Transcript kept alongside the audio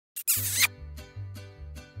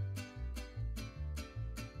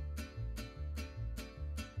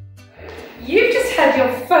You've just had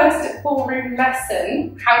your first ballroom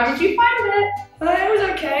lesson. How did you find it? It was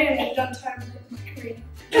okay. I've done time with my career.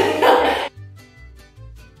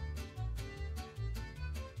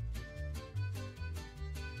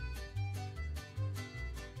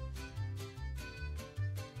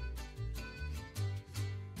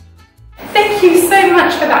 Thank you so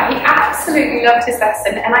much for that. He absolutely loved his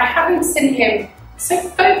lesson, and I haven't seen him so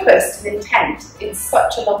focused and intent in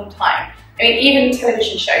such a long time. I mean, even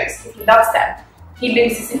television shows, if he loves them, he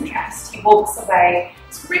loses interest, he walks away.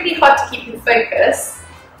 It's really hard to keep him focused,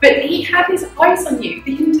 but he had his eyes on you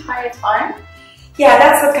the entire time. Yeah,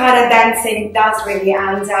 that's what kind of dancing does really,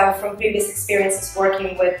 and from previous experiences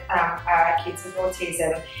working with kids with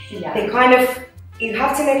autism, they kind of, you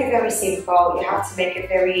have to make it very simple, you have to make it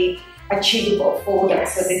very achievable for them,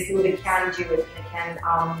 so they feel they can do it, they can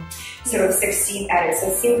sort of succeed at it. So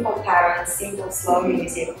simple patterns, simple slow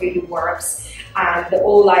music really works, and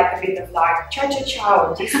all like a bit of like cha-cha-cha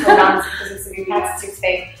or disco dance because it's a repetitive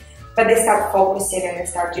thing. But they start focusing and they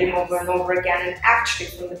start doing over and over again. And actually,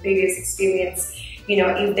 from the previous experience, you know,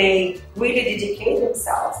 if they really dedicate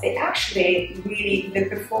themselves, they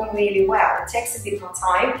perform really well. It takes a bit more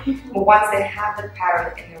time, but once they have the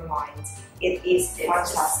pattern in their minds, it is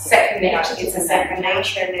fantastic. Second nature. It's a second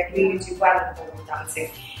nature, and they really do well in ballroom dancing.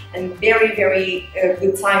 And very, very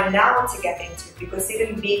good time now to get into it, because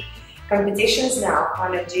even big competitions now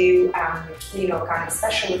kind of do, you know, kind of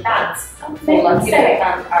special events for like, you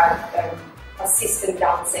know, assistant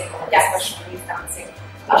dancing or special needs dancing,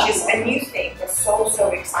 which is a new thing. That's so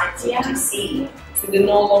exciting to see to the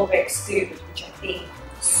normal rec students, which I think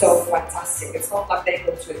so fantastic. It's not like they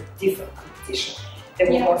go to a different competition. They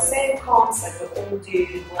will go same comps and they'll all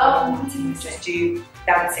do just do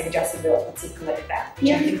dancing just in a particular event,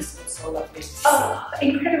 which I think is so lovely to see.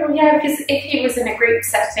 Incredible, because if he was in a group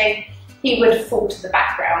setting, he would fall to the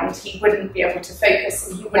background, he wouldn't be able to focus,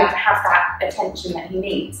 and he wouldn't have that attention that he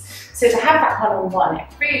needs. So to have that one-on-one, it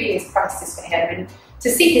really is priceless for him, and to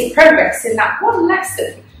see his progress in that one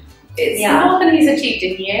lesson, it's more than he's achieved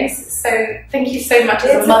in years. So thank you so much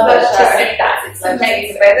as a mother to see that. It's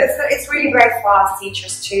amazing. It's really great for us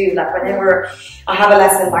teachers too. Like whenever I have a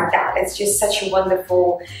lesson like that, it's just such a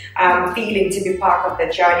wonderful feeling to be part of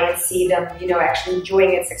the journey and see them, you know, actually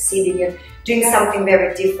enjoying it, succeeding, and doing something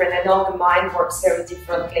very different. I know the mind works very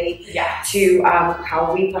differently to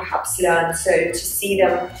how we perhaps learn. So to see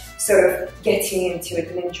them sort of getting into it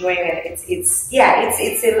and enjoying it, it's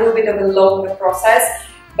a little bit of a longer process,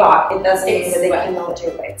 but it doesn't mean that they cannot do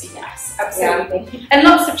it. Yes, absolutely. And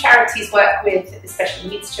lots of charities work with special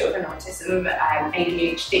needs children, autism,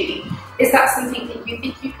 ADHD. Is that something that you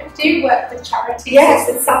think you could do, work with charities? Yes,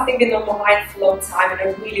 it's something been on my mind for a long time, and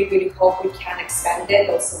I really hope we can expand it.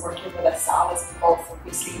 Also working with ourselves, we're both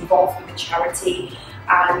obviously involved with the charity,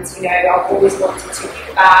 and you know, I've always wanted to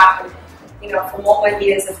give back. And, you know, from all my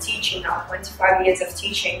years of teaching now, 25 years of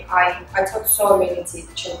teaching, I taught so many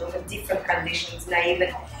children with different conditions, and I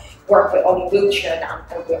even work with on wheelchair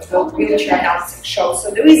dancing shows. So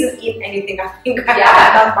there isn't anything I think I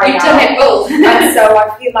have done by now. Done it all. And so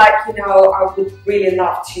I feel like, you know, I would really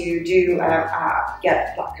love to do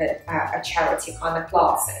get like a charity kind of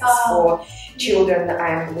classes for children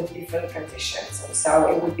with different conditions, and so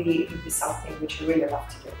it would be something which I really love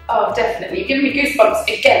to do. Oh, definitely. You give me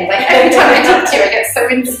goosebumps again. Like every time I talk to you, I get so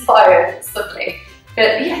inspired. It's lovely.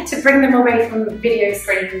 But yeah, to bring them away from video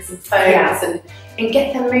screens and phones and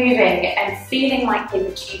get them moving and feeling like they've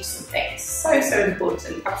achieved something is so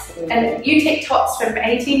important. Absolutely. And you take tots from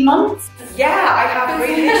 18 months? Yeah, I have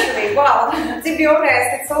really literally. Well, to be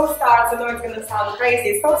honest, it all starts, I know it's going to sound crazy,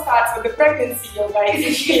 it all starts with the pregnancy yoga.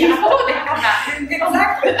 Exactly,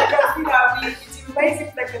 because you know, we do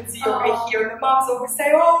basic pregnancy yoga here, and the moms always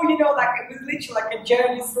say, oh, you know, like it was literally like a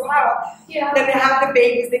journey throughout. Then they have the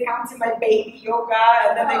babies, they come to my baby yoga,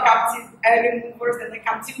 and then they come to early movers, and they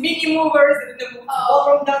come to mini movers, and then they move to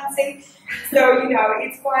ballroom dancing. So, you know,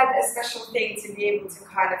 it's quite a special thing to be able to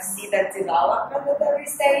kind of see that development at every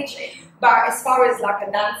stage. But as far as like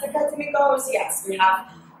a dance academy goes, yes, we have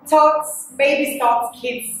tots, babies, tots,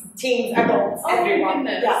 kids, teens, adults, everyone.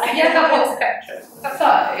 The whole spectrum.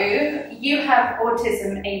 So, you have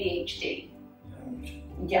autism, ADHD.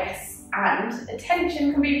 Yes, and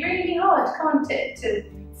attention can be really hard, can't it? To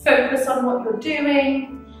focus on what you're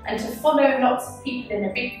doing and to follow lots of people in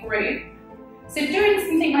a big group. So doing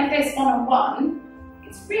something like this one-on-one,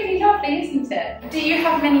 it's really lovely, isn't it? Do you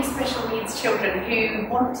have many special needs children who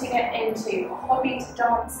want to get into a hobby to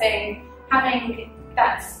dancing, having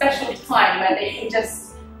that special time where they can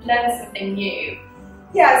just learn something new?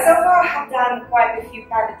 Yeah, so far I have done quite a few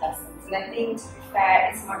private lessons, and I think, to be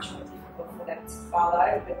fair, it's much more difficult for them to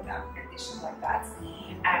follow with conditions like that.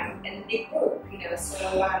 And a big group, you know, so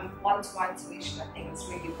one-to-one tuition, I think, is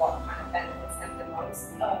really what kind of benefits them the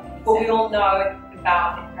most. But we all know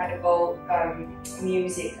about incredible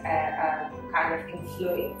music kind of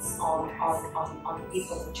influence on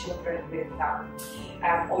people and children with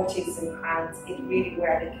autism, and it really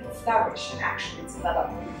where they can flourish and actually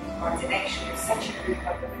develop coordination. It's such a good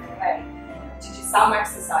way to do some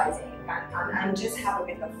exercising and just have a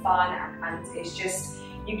bit of fun, and it's just,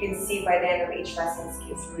 you can see by the end of each lesson,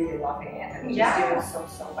 kids really loving it and just doing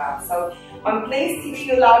so well. So I'm pleased if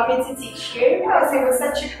you allowed me to teach you, because it was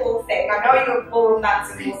such a cool thing. I know your ballroom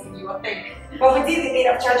dancing wasn't your thing, but we did a bit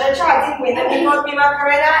of cha-cha-cha, didn't we? And then we got me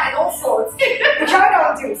Macarena and all sorts, which I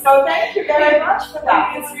don't do. So thank you very much for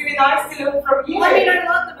that. It's really nice to learn from you. I mean, I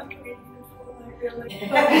love the Macarena. Of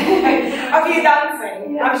you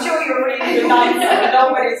dancing? Yeah. I'm sure you're really good dancer, but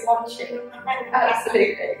nobody's watching.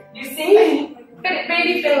 Absolutely. You see? But it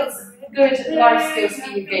really feels good life skills for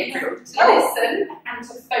you, Gabriele, to listen and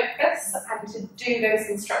to focus and to do those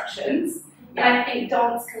instructions. And I think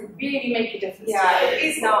dance can really make a difference. Yeah, it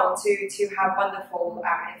is known to have wonderful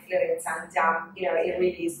influence, and you know, it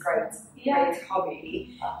really is great. Great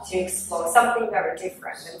hobby to explore something very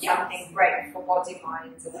different and something great for body,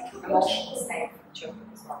 mind, and emotional state for children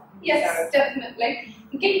as well. Yes, so, definitely.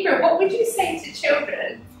 Gabriele, what would you say to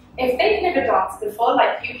children if they've never danced before,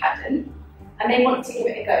 like you hadn't, and they want to give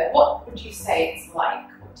it a go? What would you say it's like?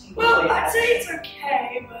 Well, I'd say it's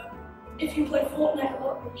okay, but if you play Fortnite a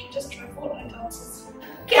lot, you should just try Fortnite dances.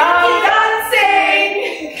 Come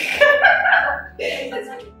dancing!